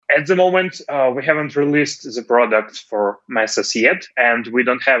At the moment, we haven't released the product for masses yet, and we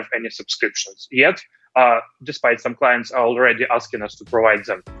don't have any subscriptions yet, despite some clients are already asking us to provide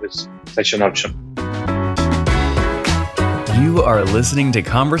them with such an option. You are listening to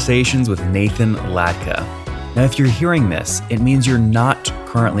Conversations with Nathan Latka. Now, if you're hearing this, it means you're not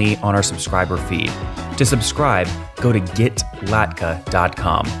currently on our subscriber feed. To subscribe, go to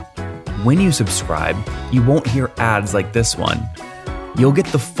getlatka.com. When you subscribe, you won't hear ads like this one. You'll get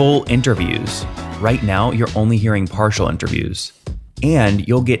the full interviews. Right now, you're only hearing partial interviews. And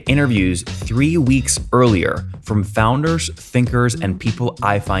you'll get interviews 3 weeks earlier from founders, thinkers, and people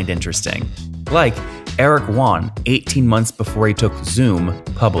I find interesting. Like Eric Yuan, 18 months before he took Zoom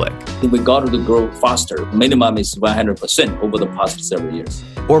public. We got to grow faster. Minimum is 100% over the past several years.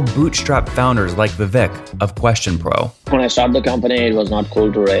 Or bootstrap founders like Vivek of Question Pro. When I started the company, it was not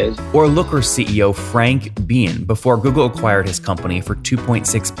cool to raise. Or Looker CEO Frank Bien before Google acquired his company for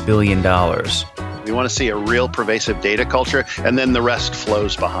 $2.6 billion. We want to see a real pervasive data culture, and then the rest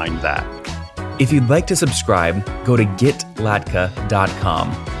flows behind that. If you'd like to subscribe, go to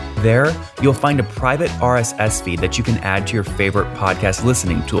getlatka.com. There, you'll find a private RSS feed that you can add to your favorite podcast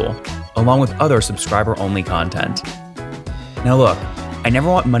listening tool, along with other subscriber-only content. Now look, I never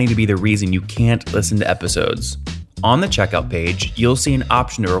want money to be the reason you can't listen to episodes. On the checkout page, you'll see an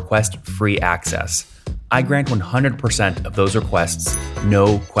option to request free access. I grant 100% of those requests,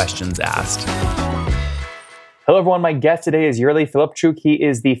 no questions asked. Hello, everyone. My guest today is Yuri Filipchuk. He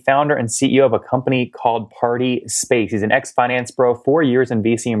is the founder and CEO of a company called Party Space. He's an ex-finance bro, 4 years in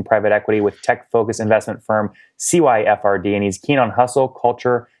VC and private equity with tech-focused investment firm CYFRD, and he's keen on hustle,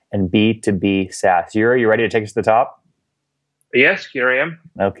 culture, and B2B SaaS. Yuri, you ready to take us to the top? Yes, here I am.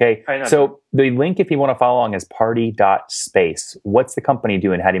 Okay. So the link, if you want to follow along, is party.space. What's the company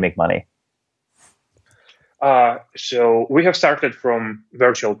doing? How do you make money? So we have started from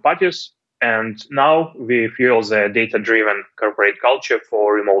virtual parties, and now we fuel the data-driven corporate culture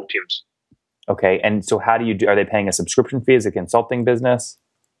for remote teams. Okay. And so how do you do? Are they paying a subscription fee as a consulting business?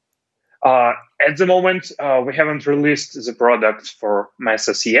 At the moment, we haven't released the product for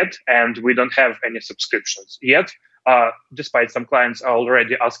masses yet, and we don't have any subscriptions yet, despite some clients are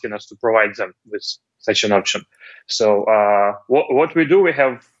already asking us to provide them with such an option. So what we do, we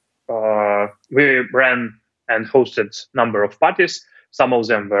ran and hosted number of parties. Some of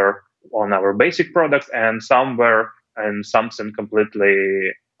them were on our basic product, and some were in something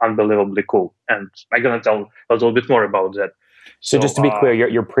completely unbelievably cool. And I'm going to tell a little bit more about that. So just to be clear,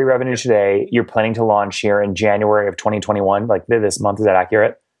 your pre-revenue today, you're planning to launch here in January of 2021, like this month. Is that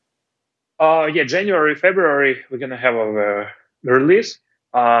accurate? Yeah, January, February, we're going to have a release.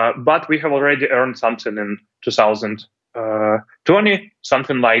 But we have already earned something in 2020,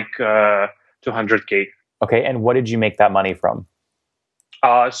 something like $200K. Okay, and what did you make that money from?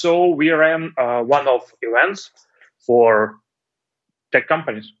 So we ran one-off events for tech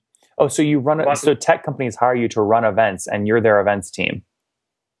companies. Oh, so you run it. So tech companies hire you to run events, and you're their events team.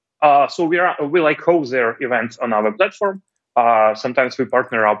 So we host their events on our platform. Sometimes we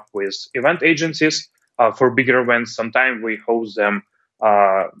partner up with event agencies for bigger events. Sometimes we host them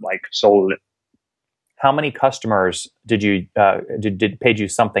solely. How many customers did paid you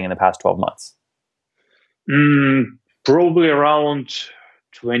something in the past 12 months? Probably around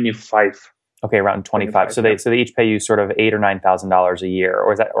 25. Okay, around 25. So they each pay you sort of $8,000 or $9,000 a year,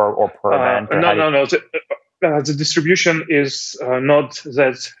 or is that or per event? Or no. The distribution is not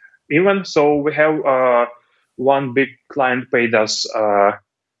that even. So we have one big client paid us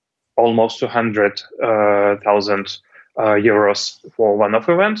almost 200,000 euros for one-off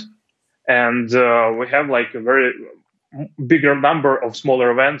event, and we have like a very bigger number of smaller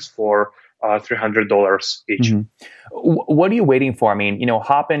events for $300 each. Mm-hmm. What are you waiting for? I mean,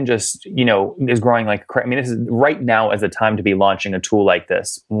 Hopin just, is growing like crazy. I mean, this is right now as a time to be launching a tool like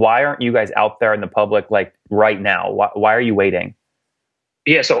this. Why aren't you guys out there in the public like right now? Why are you waiting?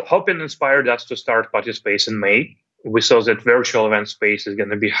 Yeah, so Hopin inspired us to start Party Space in May. We saw that virtual event space is going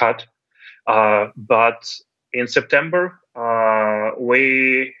to be hot. But in September,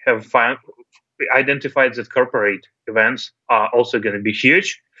 we have identified that corporate events are also going to be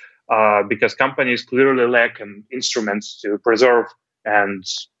huge. Because companies clearly lack instruments to preserve and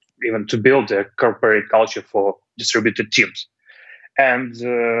even to build a corporate culture for distributed teams. And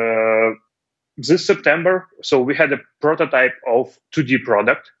this September, so we had a prototype of 2D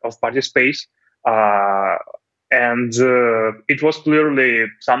product of Party Space, and it was clearly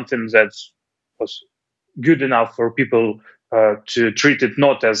something that was good enough for people to treat it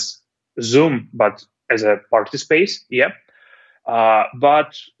not as Zoom, but as a Party Space. Yeah.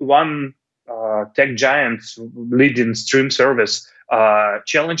 But one tech giant leading stream service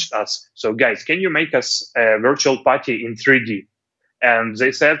challenged us. So, guys, can you make us a virtual party in 3D? And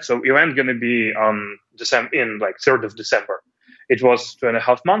they said, so event going to be on December, in like 3rd of December. It was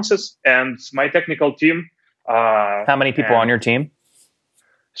 2.5 months, and my technical team. How many people on your team?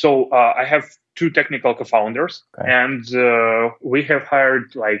 So I have 2 technical co-founders, and we have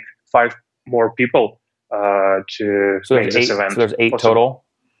hired like 5 more people to make this event. So there's 8 total?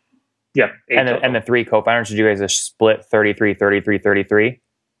 Yeah. 8 and total. And the 3 co-founders, did you guys just split 33, 33, 33?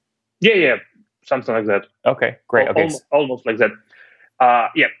 Yeah, something like that. Okay, great. Okay, almost like that.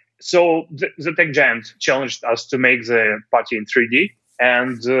 Yeah. So the tech giant challenged us to make the party in 3D,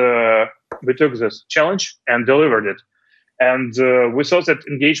 and we took this challenge and delivered it. And we saw that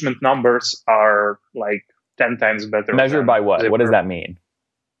engagement numbers are like 10 times better. Measured by what? What does that mean?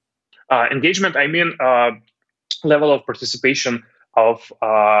 Engagement, I mean level of participation of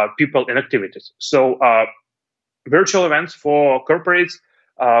people in activities. So virtual events for corporates,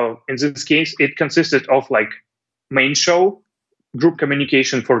 in this case, it consisted of like main show, group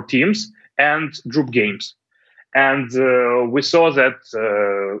communication for teams, and group games. And we saw that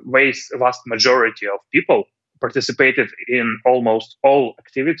vast majority of people participated in almost all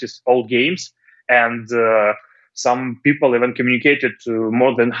activities, all games, and some people even communicated to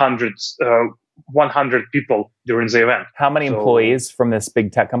more than 100 people during the event. How many employees from this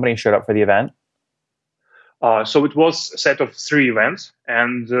big tech company showed up for the event? So it was a set of 3 events,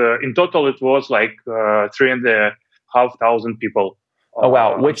 and in total it was like 3,500 people. Oh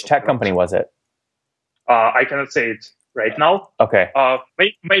wow! Which tech company was it? I cannot say it right now. Okay.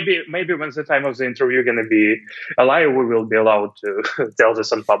 Maybe when the time of the interview going to be alive, we will be allowed to tell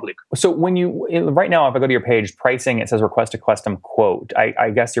this in public. So when you right now, if I go to your page, pricing, it says request a custom quote. I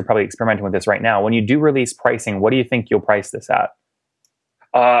guess you're probably experimenting with this right now. When you do release pricing, what do you think you'll price this at?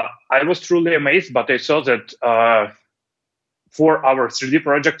 I was truly amazed, but I saw that for our 3D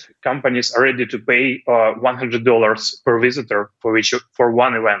project, companies are ready to pay $100 per visitor for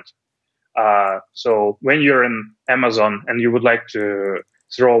one event. So when you're in Amazon and you would like to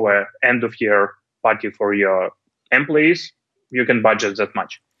throw an end of year party for your employees, you can budget that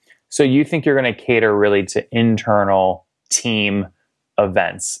much. So you think you're going to cater really to internal team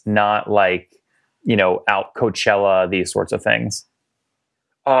events, not like, out Coachella, these sorts of things?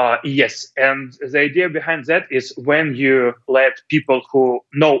 Yes. And the idea behind that is when you let people who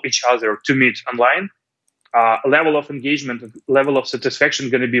know each other to meet online, level of engagement, level of satisfaction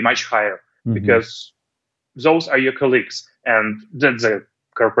going to be much higher, because those are your colleagues, and that's the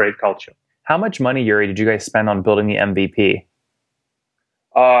corporate culture. How much money, Yuri, did you guys spend on building the MVP?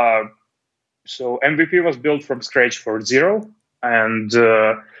 So MVP was built from scratch for 0, and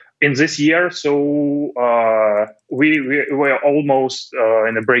in this year, so we were almost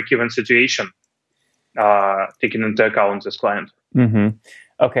in a break-even situation, taking into account this client. Mm-hmm.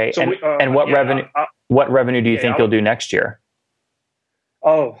 Okay, so and what revenue? What revenue do you think you'll do next year?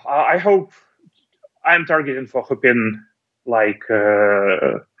 I hope I'm targeting for Hopin like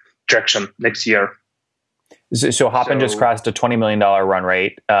traction next year. So Hopin just crossed a $20 million run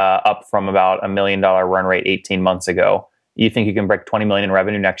rate, up from about $1 million run rate 18 months ago. You think you can break 20 million in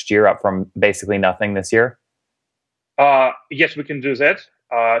revenue next year, up from basically nothing this year? Yes, we can do that.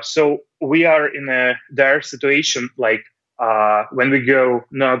 So we are in a dire situation, like when we go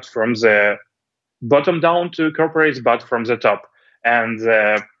not from the bottom down to corporates, but from the top. And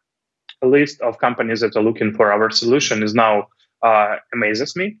the list of companies that are looking for our solution is now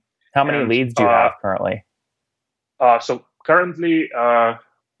amazes me. How many leads do you have currently? So currently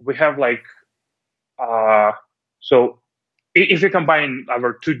we have like, so if you combine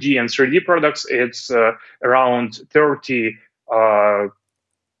our 2D and 3D products, it's around 30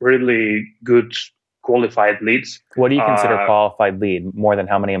 really good qualified leads. What do you consider qualified lead? More than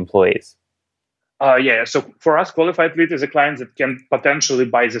how many employees? So for us, qualified lead is a client that can potentially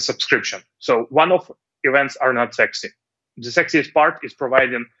buy the subscription. So one-off events are not sexy. The sexiest part is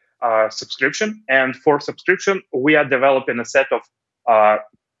providing subscription. And for subscription, we are developing a set of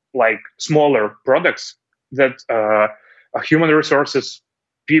like smaller products that human resources,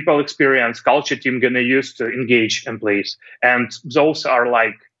 people experience, culture team going to use to engage employees. And those are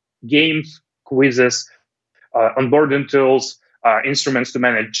like games, quizzes, onboarding tools, instruments to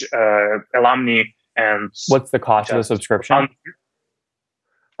manage alumni. And what's the cost of the subscription?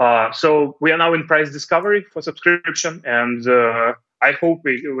 So we are now in price discovery for subscription, and I hope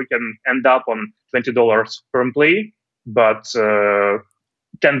we can end up on $20 per employee, but $10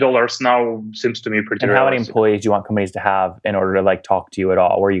 now seems to me pretty And how many employees do you want companies to have in order to like talk to you at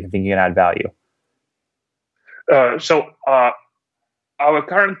all, where you think you can add value? So our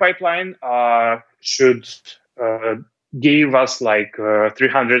current pipeline should gave us like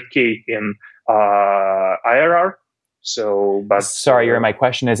 300K in IRR. So, but sorry, Yuri, my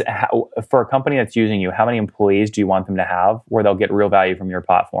question is, for a company that's using you, how many employees do you want them to have where they'll get real value from your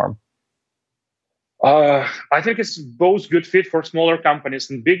platform? I think it's both good fit for smaller companies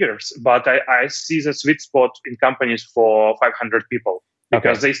and bigger, but I see the sweet spot in companies for 500 people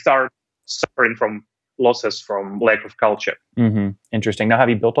because they start suffering from losses from lack of culture. Mm-hmm. Interesting. Now, have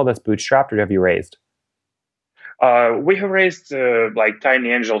you built all this bootstrapped or have you raised? We have raised like tiny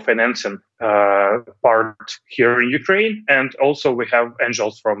angel financing part here in Ukraine, and also we have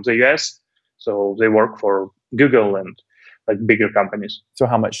angels from the US, so they work for Google and like bigger companies. So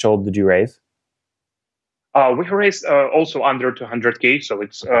how much total did you raise? We have raised also under 200K, so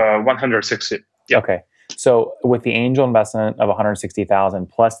it's 160. Yeah. Okay. So with the angel investment of 160,000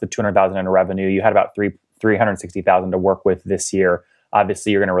 plus the 200,000 in revenue, you had about 360,000 to work with this year.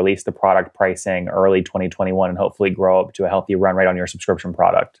 Obviously, you're going to release the product pricing early 2021 and hopefully grow up to a healthy run rate on your subscription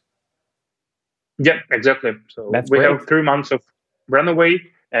product. Yeah, exactly. So That's we great. have 3 months of runaway,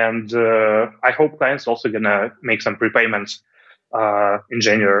 and I hope clients also going to make some prepayments in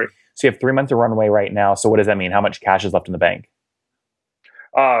January. So you have 3 months of runway right now. So what does that mean? How much cash is left in the bank?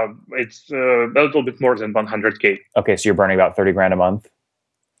 It's a little bit more than 100K. Okay, so you're burning about 30 grand a month?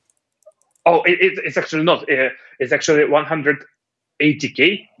 Oh, it's actually not. It's actually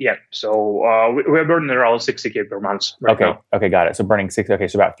 180K. Yeah. So we're burning around 60K per month right now. Okay, got it. So burning 60. Okay,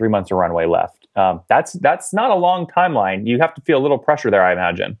 so about 3 months of runway left. That's not a long timeline. You have to feel a little pressure there, I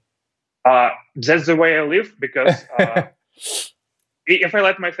imagine. That's the way I live because if I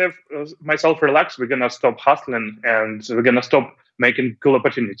let myself relax, we're gonna stop hustling and we're gonna stop making cool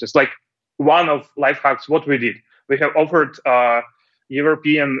opportunities. Like one of life hacks, what we did, we have offered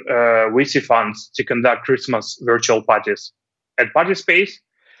European VC funds to conduct Christmas virtual parties at Party Space,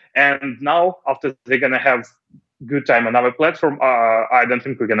 and now after they're gonna have good time on our platform, I don't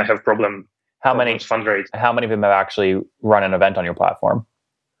think we're gonna have problem. How many fundraise? How many of them have actually run an event on your platform?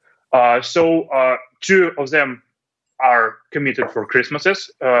 So 2 of them are committed for Christmases.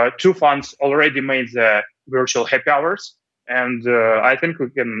 2 funds already made the virtual happy hours, and I think we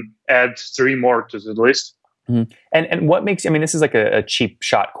can add 3 more to the list. Mm-hmm. And what makes, I mean, this is like a cheap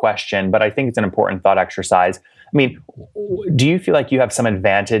shot question, but I think it's an important thought exercise. I mean, do you feel like you have some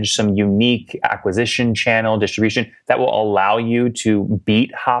advantage, some unique acquisition channel distribution that will allow you to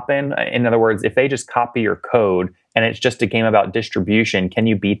beat Hopin? In other words, if they just copy your code and it's just a game about distribution, can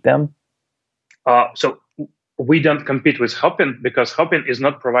you beat them? So we don't compete with Hopin because Hopin is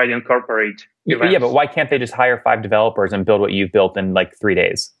not providing corporate events. Yeah, but why can't they just hire 5 developers and build what you've built in like 3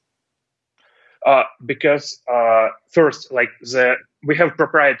 days? Because first, like we have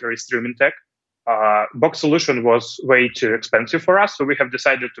proprietary streaming tech. Box solution was way too expensive for us, so we have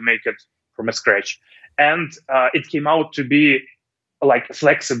decided to make it from scratch, and it came out to be like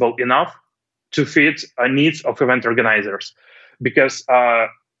flexible enough to fit needs of event organizers. Because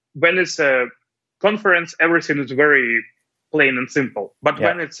when it's a conference, everything is very plain and simple. But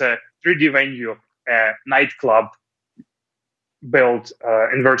when it's a 3D venue, a nightclub built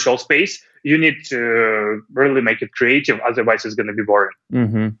in virtual space, you need to really make it creative. Otherwise, it's going to be boring.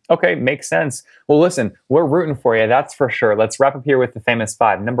 Mm-hmm. Okay, makes sense. Well, listen, we're rooting for you. That's for sure. Let's wrap up here with the famous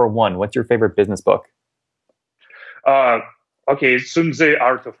 5. Number 1, what's your favorite business book? Okay, Sun Tzu,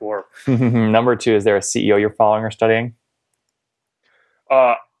 Art of War. Number 2, is there a CEO you're following or studying?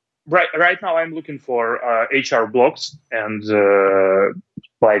 Right now, I'm looking for HR blogs, and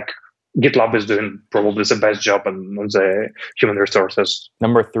like GitLab is doing probably the best job on the human resources.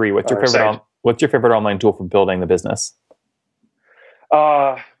 Number 3, what's your favorite online tool for building the business?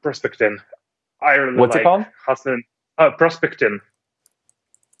 Prospectin. I really What's it called? Prospectin.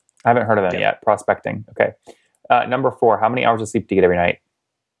 I haven't heard of them yet. Prospecting. Okay. Number 4, how many hours of sleep do you get every night?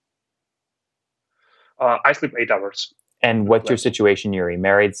 I sleep 8 hours. And what's your situation, Yuri?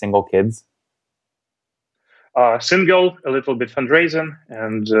 Married, single, kids? Single, a little bit fundraising,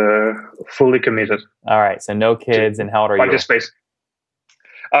 and fully committed. All right, so no kids, and how old are you? Space.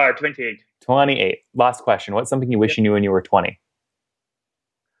 28. 28. Last question. What's something you wish you knew when you were 20?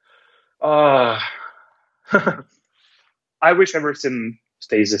 I wish everything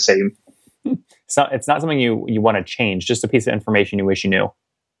stays the same. It's not something you want to change, just a piece of information you wish you knew.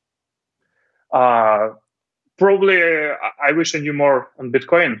 Probably, I wish I knew more on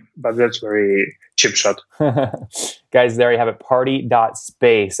Bitcoin, but that's very cheap shot. Guys, there you have it.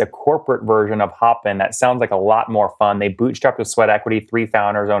 Party.space, a corporate version of Hopin that sounds like a lot more fun. They bootstrapped with sweat equity. 3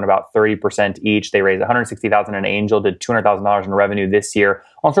 founders own about 30% each. They raised $160,000 in angel, did $200,000 in revenue this year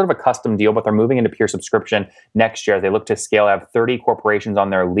on sort of a custom deal, but they're moving into pure subscription next year. They look to scale. They have 30 corporations on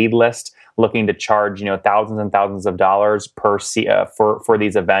their lead list, looking to charge thousands and thousands of dollars per for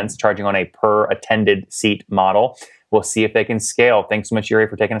these events, charging on a per attended seat model. We'll see if they can scale. Thanks so much, Yuri,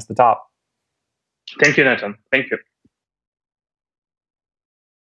 for taking us to the top. Thank you, Nathan. Thank you.